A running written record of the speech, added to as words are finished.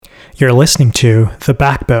You're listening to The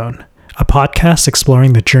Backbone, a podcast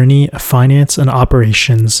exploring the journey of finance and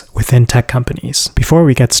operations within tech companies. Before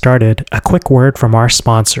we get started, a quick word from our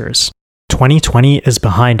sponsors. 2020 is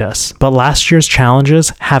behind us, but last year's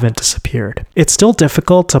challenges haven't disappeared. It's still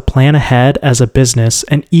difficult to plan ahead as a business,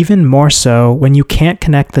 and even more so when you can't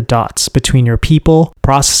connect the dots between your people,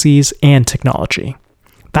 processes, and technology.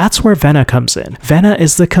 That's where Vena comes in. Vena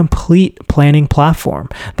is the complete planning platform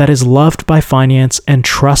that is loved by finance and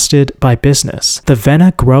trusted by business. The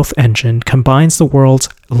Vena growth engine combines the world's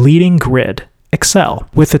leading grid, Excel,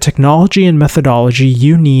 with the technology and methodology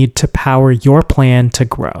you need to power your plan to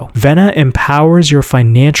grow. Vena empowers your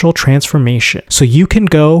financial transformation so you can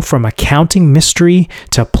go from accounting mystery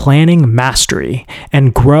to planning mastery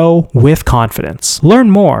and grow with confidence. Learn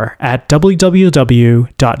more at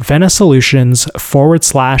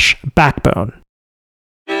www.venasolutions.com/backbone.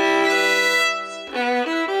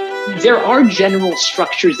 There are general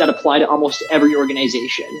structures that apply to almost every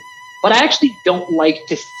organization. But I actually don't like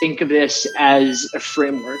to think of this as a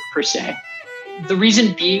framework per se. The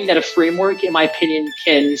reason being that a framework, in my opinion,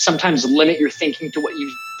 can sometimes limit your thinking to what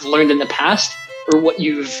you've learned in the past or what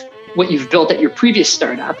you've built at your previous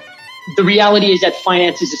startup. The reality is that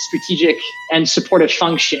finance is a strategic and supportive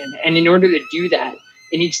function. And in order to do that,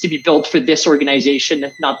 it needs to be built for this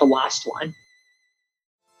organization, not the last one.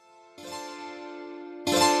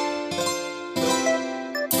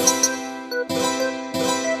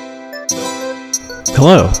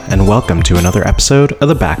 Hello, and welcome to another episode of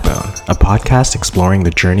The Backbone, a podcast exploring the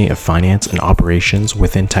journey of finance and operations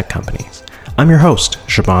within tech companies. I'm your host,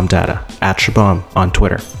 Shabam Data, at Shabam on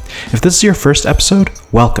Twitter. If this is your first episode,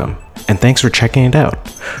 welcome, and thanks for checking it out.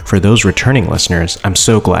 For those returning listeners, I'm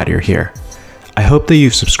so glad you're here. I hope that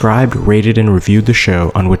you've subscribed, rated, and reviewed the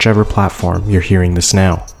show on whichever platform you're hearing this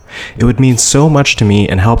now. It would mean so much to me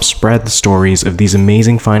and help spread the stories of these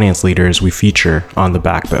amazing finance leaders we feature on The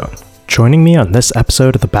Backbone. Joining me on this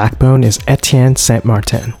episode of The Backbone is Etienne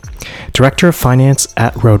St-Martin, Director of Finance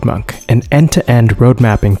at Roadmunk, an end-to-end road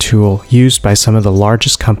mapping tool used by some of the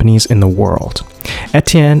largest companies in the world.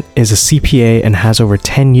 Etienne is a CPA and has over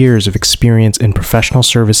 10 years of experience in professional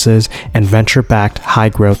services and venture-backed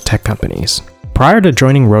high-growth tech companies. Prior to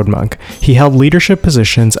joining Roadmunk, he held leadership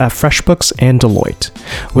positions at FreshBooks and Deloitte.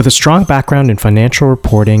 With a strong background in financial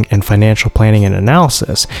reporting and financial planning and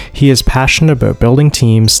analysis, he is passionate about building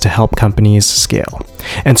teams to help companies scale.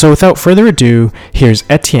 And so without further ado, here's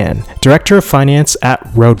Etienne, Director of Finance at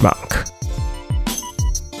Roadmunk.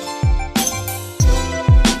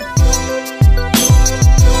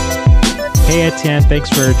 Hey Etienne, thanks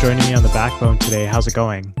for joining me on The Backbone today. How's it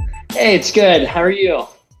going? Hey, it's good. How are you?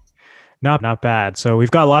 Not bad. So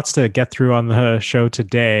we've got lots to get through on the show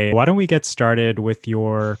today. Why don't we get started with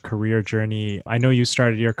your career journey? I know you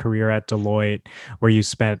started your career at Deloitte, where you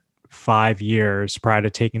spent 5 years prior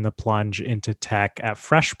to taking the plunge into tech at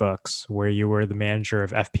FreshBooks, where you were the manager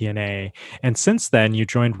of FP&A. And since then, you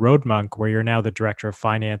joined Roadmunk, where you're now the director of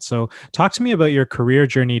finance. So talk to me about your career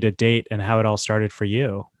journey to date and how it all started for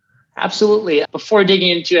you. Absolutely. Before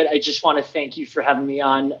digging into it, I just want to thank you for having me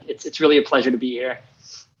on. It's really a pleasure to be here.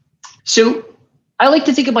 So I like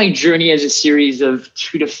to think of my journey as a series of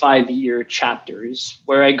 2 to 5 year chapters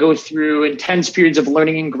where I go through intense periods of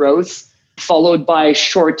learning and growth, followed by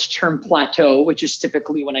short-term plateau, which is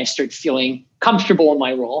typically when I start feeling comfortable in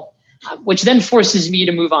my role, which then forces me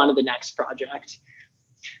to move on to the next project.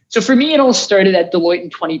 So for me, it all started at Deloitte in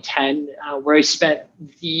 2010, where I spent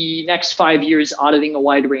the next 5 years auditing a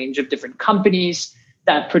wide range of different companies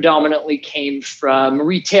that predominantly came from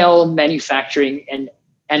retail, manufacturing, and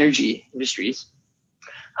energy industries.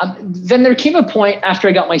 Then there came a point after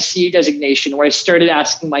I got my CA designation where I started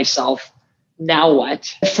asking myself, now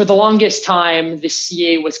what? For the longest time, the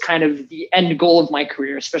CA was kind of the end goal of my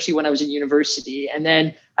career, especially when I was in university. And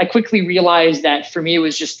then I quickly realized that for me, it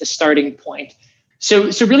was just the starting point. So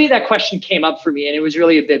really that question came up for me, and it was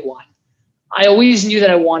really a big one. I always knew that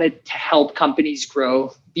I wanted to help companies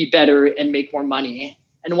grow, be better, and make more money.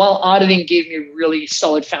 And while auditing gave me a really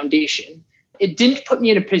solid foundation, it didn't put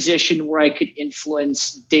me in a position where I could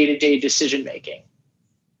influence day-to-day decision-making.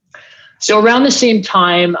 So around the same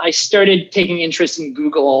time, I started taking interest in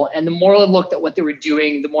Google. And the more I looked at what they were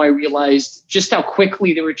doing, the more I realized just how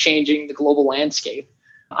quickly they were changing the global landscape.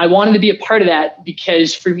 I wanted to be a part of that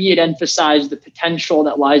because for me, it emphasized the potential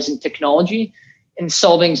that lies in technology and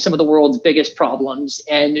solving some of the world's biggest problems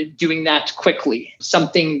and doing that quickly,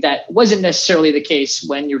 something that wasn't necessarily the case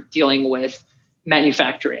when you're dealing with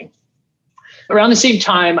manufacturing. Around the same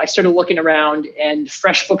time, I started looking around and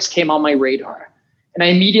FreshBooks came on my radar. And I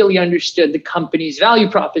immediately understood the company's value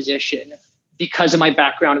proposition because of my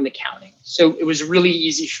background in accounting. So it was really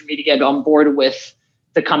easy for me to get on board with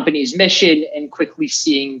the company's mission and quickly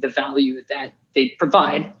seeing the value that they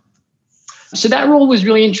provide. So that role was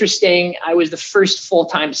really interesting. I was the first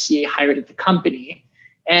full-time CA hired at the company.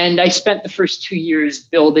 And I spent the first 2 years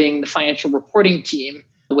building the financial reporting team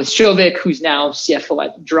with Shovik, who's now CFO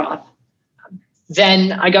at Drop.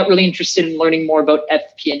 Then I got really interested in learning more about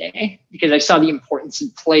FP&A because I saw the importance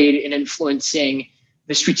it played in influencing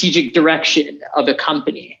the strategic direction of a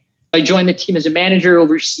company. I joined the team as a manager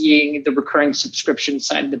overseeing the recurring subscription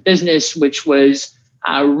side of the business, which was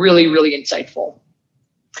really, really insightful.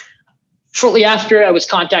 Shortly after, I was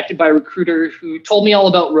contacted by a recruiter who told me all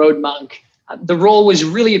about Roadmunk. The role was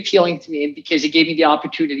really appealing to me because it gave me the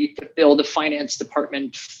opportunity to build a finance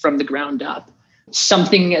department from the ground up,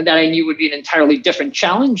 something that I knew would be an entirely different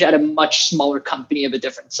challenge at a much smaller company of a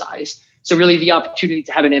different size. So really the opportunity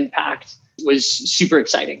to have an impact was super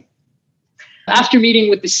exciting. After meeting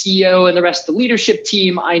with the CEO and the rest of the leadership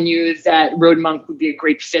team, I knew that Roadmunk would be a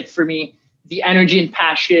great fit for me. The energy and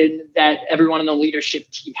passion that everyone on the leadership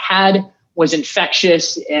team had was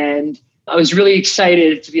infectious, and I was really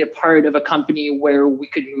excited to be a part of a company where we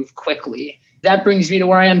could move quickly. That brings me to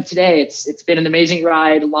where I am today. It's been an amazing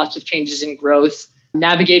ride, lots of changes and growth.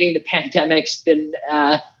 Navigating the pandemic's been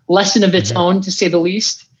a lesson of its own, to say the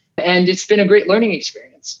least, and it's been a great learning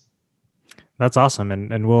experience. That's awesome.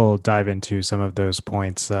 And we'll dive into some of those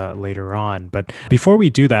points later on. But before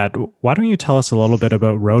we do that, why don't you tell us a little bit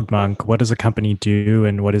about Roadmunk? What does the company do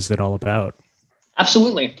and what is it all about?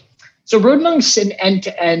 Absolutely. So Roadmunk's an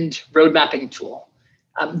end-to-end road mapping tool.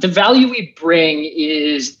 The value we bring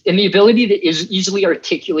is in the ability to easily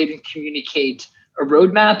articulate and communicate a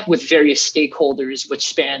roadmap with various stakeholders, which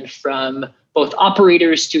span from both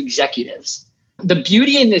operators to executives. The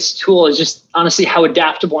beauty in this tool is just honestly how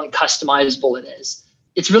adaptable and customizable it is.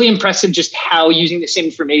 It's really impressive just how using the same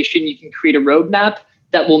information, you can create a roadmap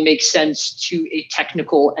that will make sense to a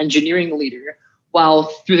technical engineering leader, while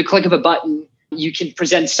through the click of a button, you can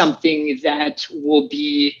present something that will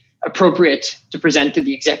be appropriate to present to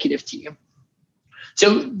the executive team.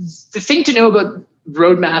 So the thing to know about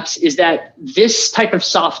roadmaps is that this type of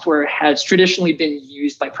software has traditionally been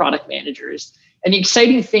used by product managers. And the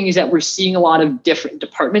exciting thing is that we're seeing a lot of different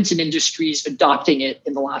departments and industries adopting it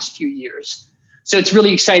in the last few years. So it's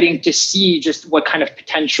really exciting to see just what kind of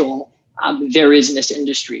potential there is in this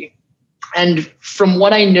industry. And from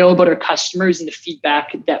what I know about our customers and the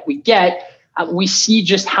feedback that we get, we see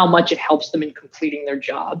just how much it helps them in completing their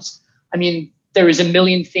jobs. I mean, there is a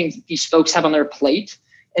million things that these folks have on their plate,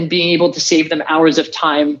 and being able to save them hours of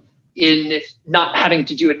time in not having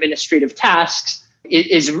to do administrative tasks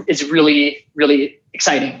is really, really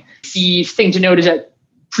exciting. The thing to note is that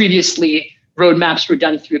previously roadmaps were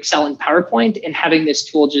done through Excel and PowerPoint, and having this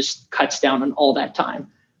tool just cuts down on all that time,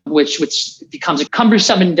 which becomes a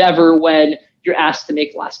cumbersome endeavor when you're asked to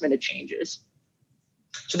make last minute changes.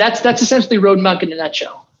 So that's essentially Roadmunk in a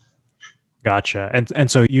nutshell. Gotcha. And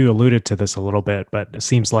so you alluded to this a little bit, but it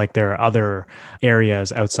seems like there are other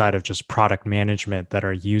areas outside of just product management that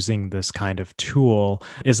are using this kind of tool.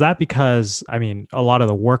 Is that because, I mean, a lot of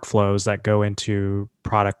the workflows that go into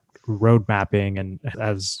product road mapping and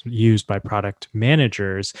as used by product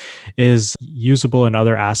managers is usable in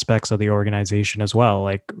other aspects of the organization as well,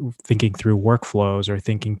 like thinking through workflows or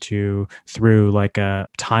thinking through like a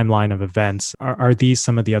timeline of events. Are these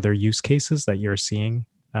some of the other use cases that you're seeing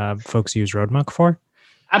folks use Roadmunk for?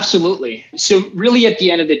 Absolutely. So really at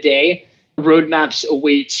the end of the day, roadmap's a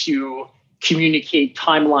way to communicate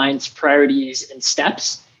timelines, priorities, and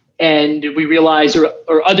steps. And we realize, or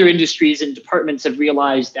other industries and departments have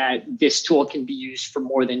realized, that this tool can be used for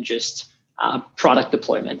more than just product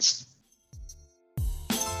deployments.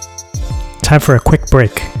 Time for a quick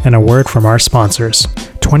break and a word from our sponsors.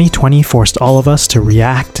 2020 forced all of us to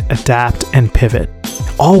react, adapt, and pivot,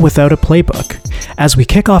 all without a playbook. As we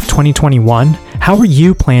kick off 2021, how are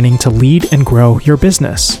you planning to lead and grow your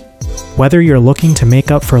business? Whether you're looking to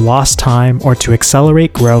make up for lost time or to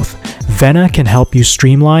accelerate growth, Vena can help you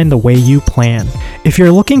streamline the way you plan. If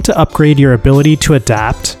you're looking to upgrade your ability to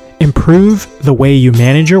adapt, improve the way you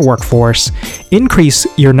manage your workforce, increase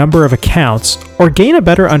your number of accounts, or gain a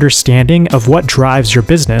better understanding of what drives your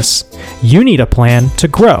business, you need a plan to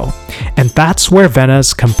grow. And that's where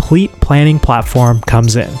Vena's complete planning platform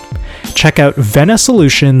comes in. Check out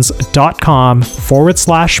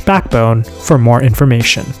venasolutions.com/backbone for more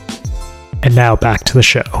information. And now back to the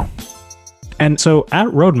show. And so at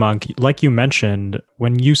Roadmunk, like you mentioned,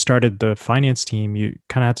 when you started the finance team, you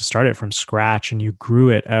kind of had to start it from scratch and you grew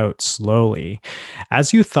it out slowly.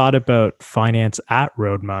 As you thought about finance at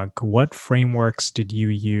Roadmunk, what frameworks did you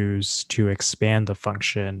use to expand the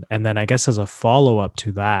function? And then I guess as a follow-up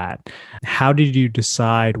to that, how did you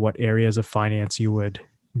decide what areas of finance you would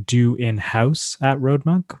do in-house at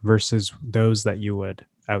Roadmunk versus those that you would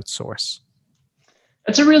outsource?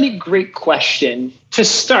 That's a really great question. To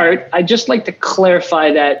start, I'd just like to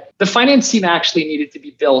clarify that the finance team actually needed to be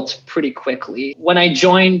built pretty quickly. When I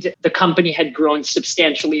joined, the company had grown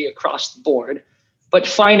substantially across the board. But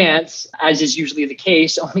finance, as is usually the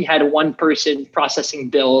case, only had one person processing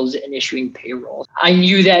bills and issuing payroll. I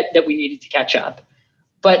knew that we needed to catch up.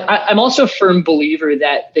 But I'm also a firm believer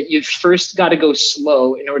that you've first got to go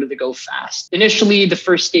slow in order to go fast. Initially, the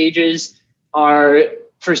first stages are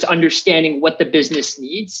first understanding what the business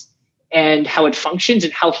needs and how it functions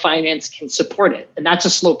and how finance can support it. And that's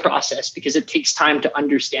a slow process because it takes time to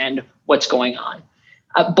understand what's going on.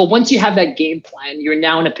 But once you have that game plan, you're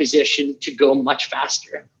now in a position to go much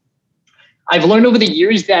faster. I've learned over the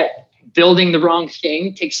years that building the wrong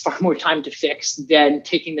thing takes far more time to fix than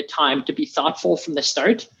taking the time to be thoughtful from the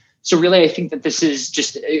start. So really, I think that this is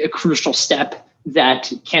just a crucial step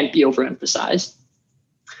that can't be overemphasized.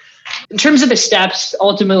 In terms of the steps,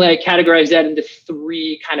 ultimately, I categorize that into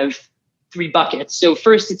three buckets. So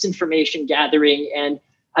first, it's information gathering. And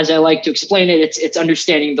as I like to explain it, it's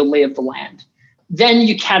understanding the lay of the land. Then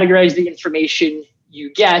you categorize the information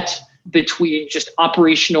you get between just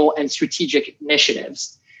operational and strategic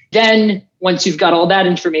initiatives. Then once you've got all that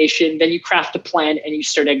information, then you craft a plan and you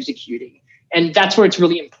start executing. And that's where it's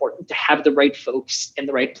really important to have the right folks in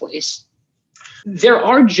the right place. There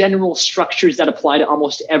are general structures that apply to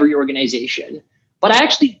almost every organization, but I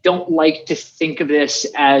actually don't like to think of this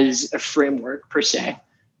as a framework per se.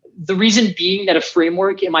 The reason being that a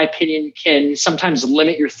framework, in my opinion, can sometimes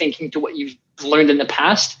limit your thinking to what you've learned in the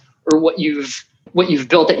past or what you've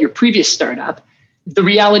built at your previous startup. The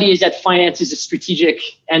reality is that finance is a strategic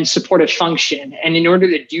and supportive function. And in order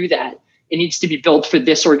to do that, it needs to be built for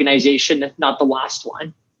this organization, not the last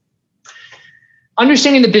one.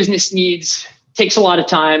 Understanding the business needs takes a lot of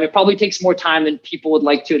time. It probably takes more time than people would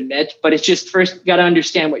like to admit, but it's just first got to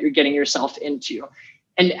understand what you're getting yourself into.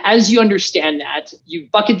 And as you understand that, you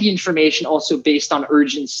bucket the information also based on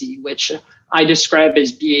urgency, which I describe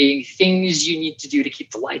as being things you need to do to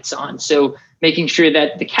keep the lights on. So making sure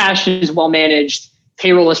that the cash is well managed,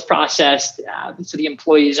 payroll is processed, so the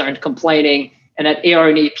employees aren't complaining, and that AR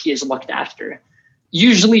and AP is looked after.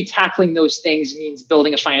 Usually tackling those things means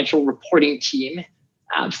building a financial reporting team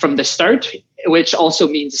from the start, which also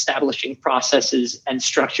means establishing processes and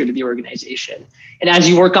structure to the organization. And as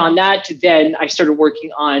you work on that, then I started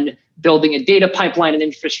working on building a data pipeline and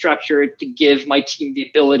infrastructure to give my team the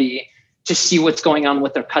ability to see what's going on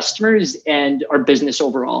with our customers and our business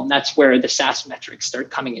overall. And that's where the SaaS metrics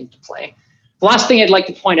start coming into play. The last thing I'd like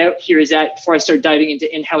to point out here is that before I start diving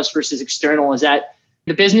into in-house versus external is that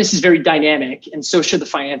the business is very dynamic and so should the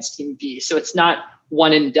finance team be. So it's not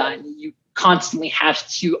one and done. You constantly have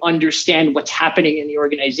to understand what's happening in the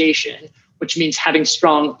organization, which means having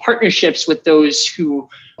strong partnerships with those who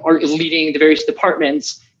are leading the various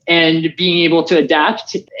departments and being able to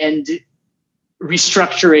adapt and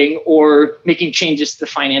restructuring or making changes to the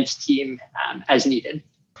finance team as needed.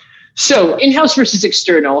 So in-house versus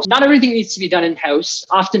external, not everything needs to be done in-house.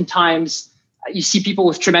 Oftentimes, you see people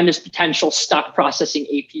with tremendous potential stuck processing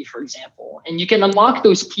AP, for example, and you can unlock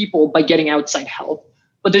those people by getting outside help.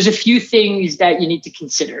 But there's a few things that you need to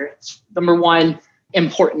consider. Number one,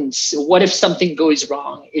 importance. What if something goes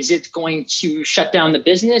wrong? Is it going to shut down the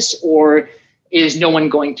business or is no one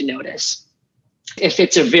going to notice? If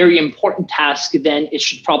it's a very important task, then it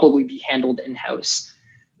should probably be handled in-house.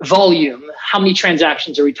 Volume. How many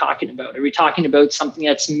transactions are we talking about? Are we talking about something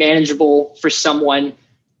that's manageable for someone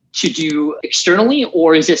to do externally,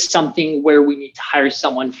 or is this something where we need to hire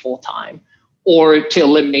someone full-time or to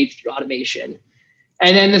eliminate through automation?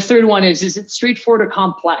 And then the third one is it straightforward or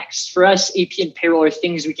complex? For us, AP and payroll are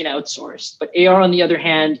things we can outsource. But AR, on the other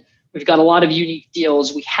hand, we've got a lot of unique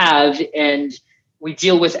deals we have, and we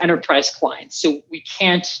deal with enterprise clients. So we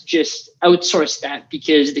can't just outsource that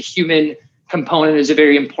because the human component is a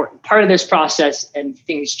very important part of this process and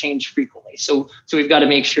things change frequently. So we've got to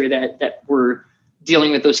make sure that we're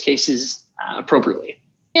dealing with those cases appropriately.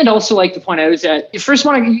 And also like to point out is that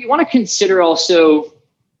you want to consider also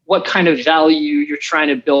what kind of value you're trying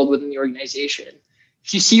to build within the organization.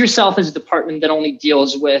 If you see yourself as a department that only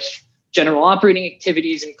deals with general operating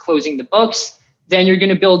activities and closing the books, then you're going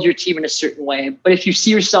to build your team in a certain way. But if you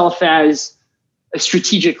see yourself as a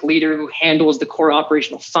strategic leader who handles the core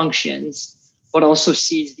operational functions, but also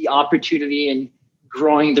sees the opportunity in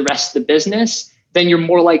growing the rest of the business, then you're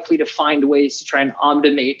more likely to find ways to try and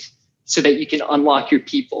automate so that you can unlock your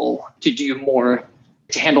people to do more,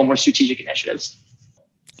 to handle more strategic initiatives.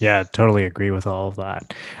 Yeah, totally agree with all of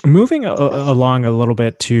that. Moving along a little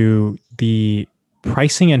bit to the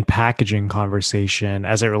pricing and packaging conversation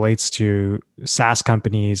as it relates to SaaS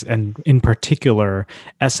companies and in particular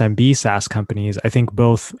SMB SaaS companies. I think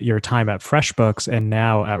both your time at FreshBooks and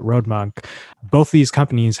now at Roadmunk, both these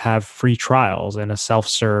companies have free trials and a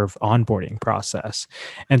self-serve onboarding process.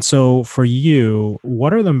 And so for you,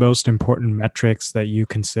 what are the most important metrics that you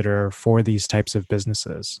consider for these types of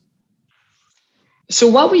businesses? So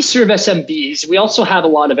while we serve SMBs, we also have a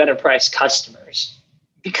lot of enterprise customers.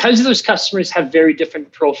 Because those customers have very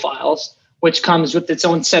different profiles, which comes with its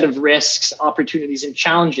own set of risks, opportunities, and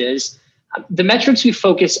challenges, the metrics we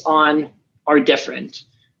focus on are different.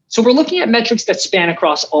 So we're looking at metrics that span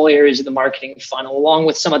across all areas of the marketing funnel, along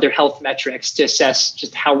with some other health metrics to assess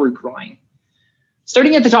just how we're growing.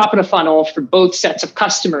 Starting at the top of the funnel for both sets of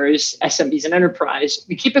customers, SMBs and enterprise,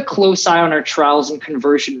 we keep a close eye on our trials and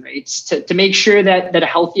conversion rates to make sure that a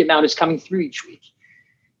healthy amount is coming through each week.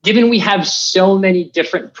 Given we have so many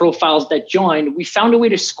different profiles that join, we found a way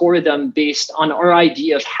to score them based on our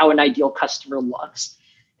idea of how an ideal customer looks.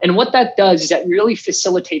 And what that does is that really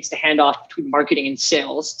facilitates the handoff between marketing and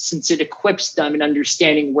sales, since it equips them in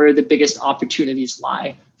understanding where the biggest opportunities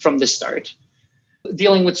lie from the start.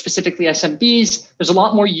 Dealing with specifically SMBs, there's a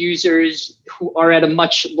lot more users who are at a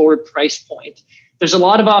much lower price point. There's a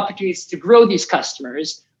lot of opportunities to grow these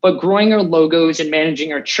customers, but growing our logos and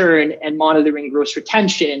managing our churn and monitoring gross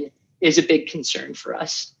retention is a big concern for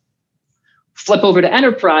us. Flip over to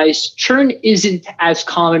enterprise, churn isn't as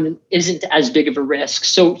common, isn't as big of a risk.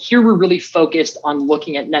 So here we're really focused on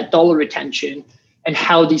looking at net dollar retention and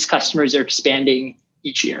how these customers are expanding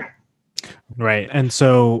each year. Right. And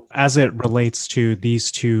so as it relates to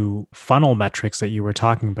these two funnel metrics that you were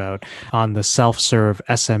talking about, on the self-serve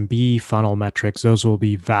SMB funnel metrics, those will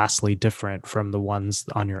be vastly different from the ones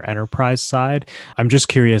on your enterprise side. I'm just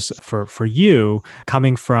curious for you,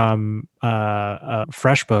 coming from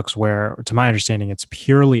FreshBooks, where to my understanding, it's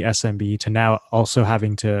purely SMB, to now also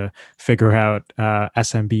having to figure out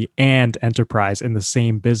SMB and enterprise in the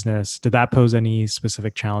same business. Did that pose any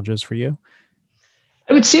specific challenges for you?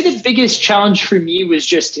 I would say the biggest challenge for me was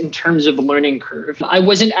just in terms of learning curve. I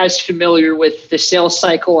wasn't as familiar with the sales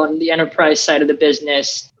cycle on the enterprise side of the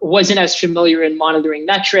business, wasn't as familiar in monitoring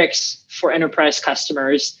metrics for enterprise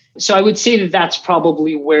customers. So I would say that that's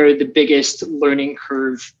probably where the biggest learning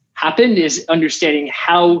curve happened, is understanding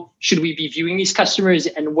how should we be viewing these customers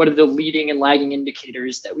and what are the leading and lagging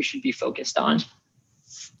indicators that we should be focused on.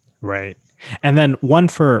 Right. And then one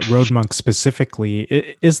for Roadmunk specifically,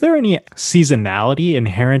 is there any seasonality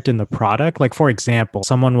inherent in the product? Like, for example,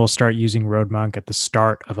 someone will start using Roadmunk at the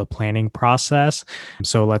start of a planning process.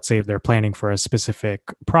 So let's say they're planning for a specific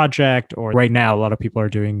project, or right now, a lot of people are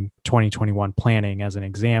doing 2021 planning as an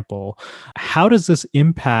example. How does this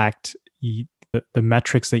impact the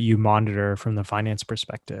metrics that you monitor from the finance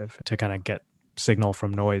perspective to kind of get signal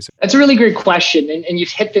from noise? That's a really great question. And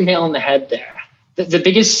you've hit the nail on the head there. The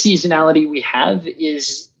biggest seasonality we have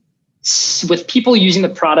is with people using the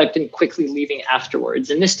product and quickly leaving afterwards.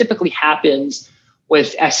 And this typically happens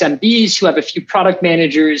with SMBs who have a few product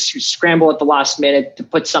managers who scramble at the last minute to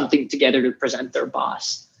put something together to present their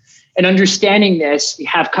boss. And understanding this, we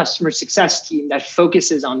have customer success team that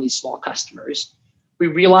focuses on these small customers. We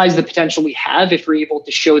realize the potential we have if we're able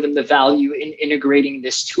to show them the value in integrating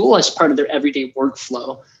this tool as part of their everyday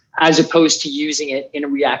workflow, as opposed to using it in a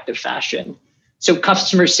reactive fashion. So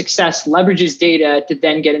customer success leverages data to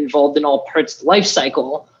then get involved in all parts of the life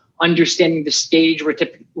cycle, understanding the stage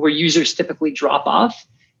where users typically drop off,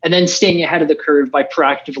 and then staying ahead of the curve by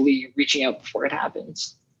proactively reaching out before it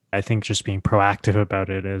happens. I think just being proactive about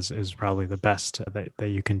it is probably the best that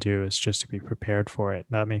you can do, is just to be prepared for it.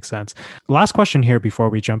 That makes sense. Last question here before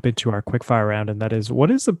we jump into our quickfire round, and that is, what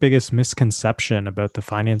is the biggest misconception about the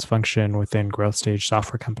finance function within growth stage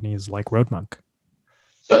software companies like Roadmunk?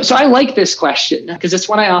 So I like this question because it's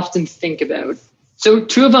one I often think about. So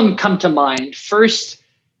two of them come to mind. First,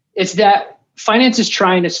 it's that finance is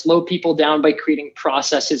trying to slow people down by creating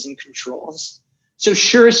processes and controls. So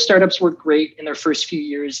sure, startups work great in their first few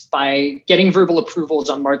years by getting verbal approvals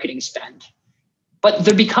on marketing spend. But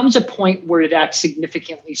there becomes a point where that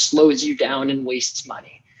significantly slows you down and wastes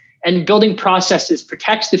money. And building processes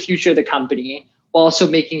protects the future of the company while also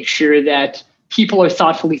making sure that people are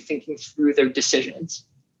thoughtfully thinking through their decisions.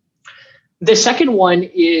 The second one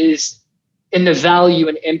is in the value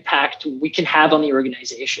and impact we can have on the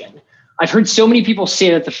organization. I've heard so many people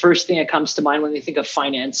say that the first thing that comes to mind when they think of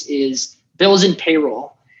finance is bills and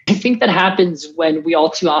payroll. I think that happens when we all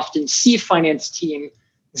too often see a finance team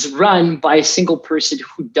is run by a single person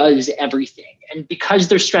who does everything. And because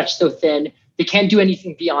they're stretched so thin, they can't do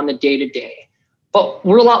anything beyond the day-to-day. But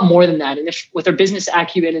we're a lot more than that. And if with our business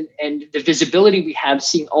acumen and the visibility we have,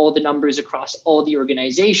 seeing all the numbers across all the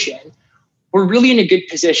organization, we're really in a good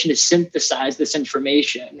position to synthesize this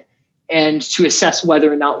information and to assess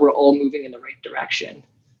whether or not we're all moving in the right direction.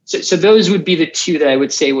 So those would be the two that I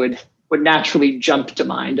would say would naturally jump to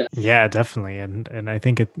mind. Yeah, definitely. And I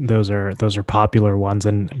think those are popular ones,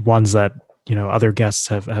 and ones that other guests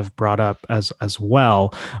have brought up as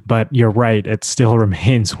well. But you're right, it still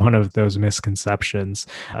remains one of those misconceptions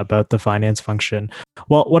about the finance function.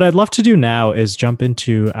 Well, what I'd love to do now is jump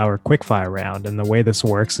into our quickfire round. And the way this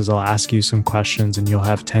works is I'll ask you some questions and you'll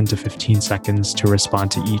have 10 to 15 seconds to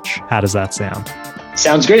respond to each. How does that sound?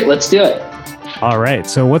 Sounds great. Let's do it. All right.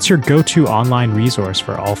 So what's your go-to online resource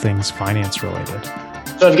for all things finance related?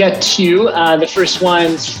 So I've got two. The first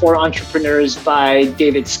one's For Entrepreneurs by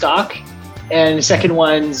David Stock. And the second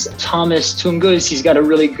one's Thomas Tungus. He's got a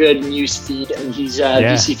really good news feed, and he's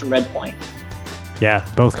VC from Redpoint. Yeah,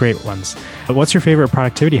 both great ones. But what's your favorite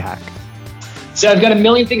productivity hack? So I've got a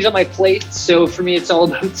million things on my plate. So for me, it's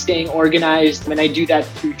all about staying organized. And I do that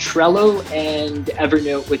through Trello and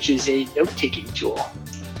Evernote, which is a note-taking tool.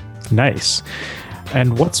 Nice.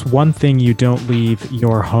 And what's one thing you don't leave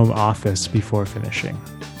your home office before finishing?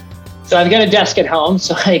 So I've got a desk at home,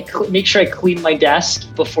 so I make sure I clean my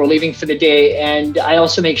desk before leaving for the day. And I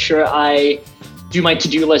also make sure I do my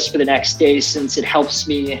to-do list for the next day, since it helps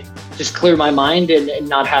me just clear my mind and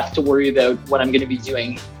not have to worry about what I'm going to be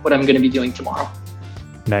doing tomorrow.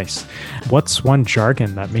 Nice. What's one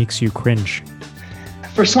jargon that makes you cringe?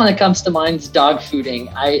 First one that comes to mind is dog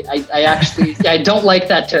fooding. I actually I don't like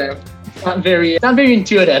that term. It's not very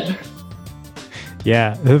intuitive.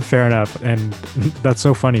 Yeah, fair enough. And that's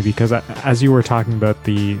so funny because as you were talking about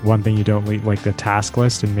the one thing you don't leave, like the task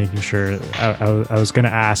list and making sure, I was going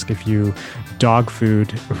to ask if you dog food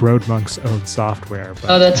Roadmunk's own software.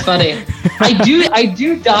 But. Oh, that's funny. I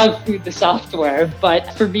do dog food the software,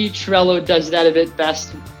 but for me, Trello does that a bit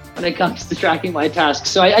best when it comes to tracking my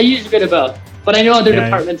tasks. So I use a bit of both, but I know other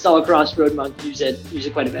departments all across Roadmunk use it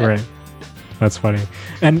quite a bit. Right. That's funny.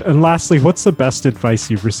 And lastly, what's the best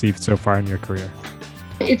advice you've received so far in your career?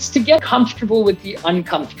 It's to get comfortable with the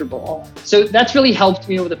uncomfortable. So that's really helped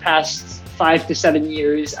me over the past 5 to 7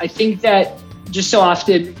 years. I think that just so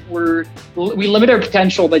often we limit our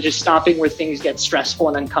potential by just stopping where things get stressful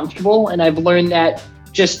and uncomfortable. And I've learned that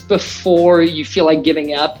just before you feel like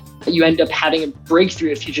giving up, you end up having a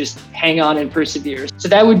breakthrough if you just hang on and persevere. So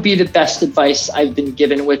that would be the best advice I've been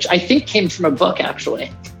given, which I think came from a book,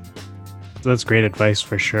 actually. That's great advice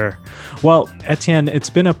for sure. Well, Etienne, it's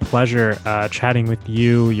been a pleasure chatting with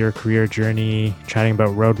you, your career journey, chatting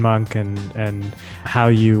about Roadmunk and how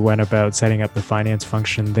you went about setting up the finance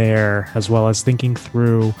function there, as well as thinking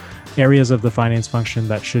through areas of the finance function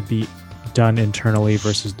that should be done internally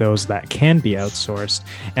versus those that can be outsourced.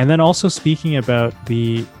 And then also speaking about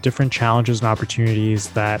the different challenges and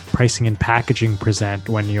opportunities that pricing and packaging present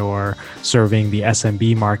when you're serving the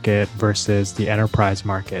SMB market versus the enterprise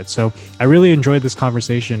market. So I really enjoyed this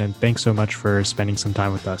conversation, and thanks so much for spending some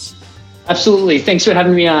time with us. Absolutely. Thanks for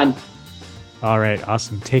having me on. All right.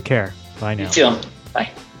 Awesome. Take care. Bye now. You too. Bye.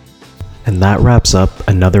 And that wraps up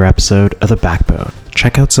another episode of The Backbone.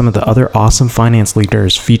 Check out some of the other awesome finance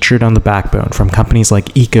leaders featured on The Backbone from companies like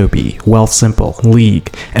Ecobee, Wealthsimple,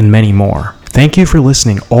 League, and many more. Thank you for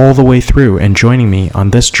listening all the way through and joining me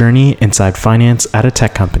on this journey inside finance at a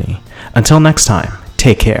tech company. Until next time,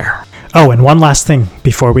 take care. Oh, and one last thing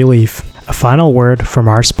before we leave. A final word from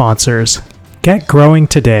our sponsors. Get growing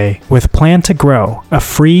today with Plan to Grow, a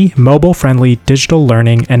free mobile-friendly digital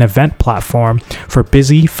learning and event platform for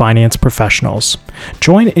busy finance professionals.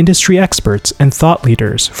 Join industry experts and thought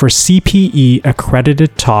leaders for CPE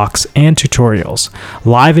accredited talks and tutorials,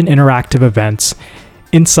 live and interactive events,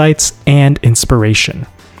 insights, and inspiration.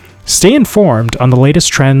 Stay informed on the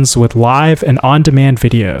latest trends with live and on-demand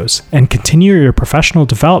videos, and continue your professional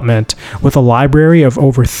development with a library of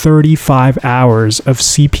over 35 hours of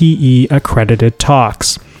CPE-accredited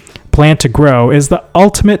talks. Plan to Grow is the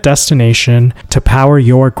ultimate destination to power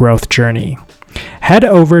your growth journey. Head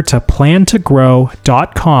over to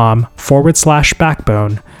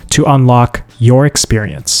plantogrow.com/backbone to unlock your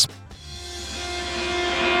experience.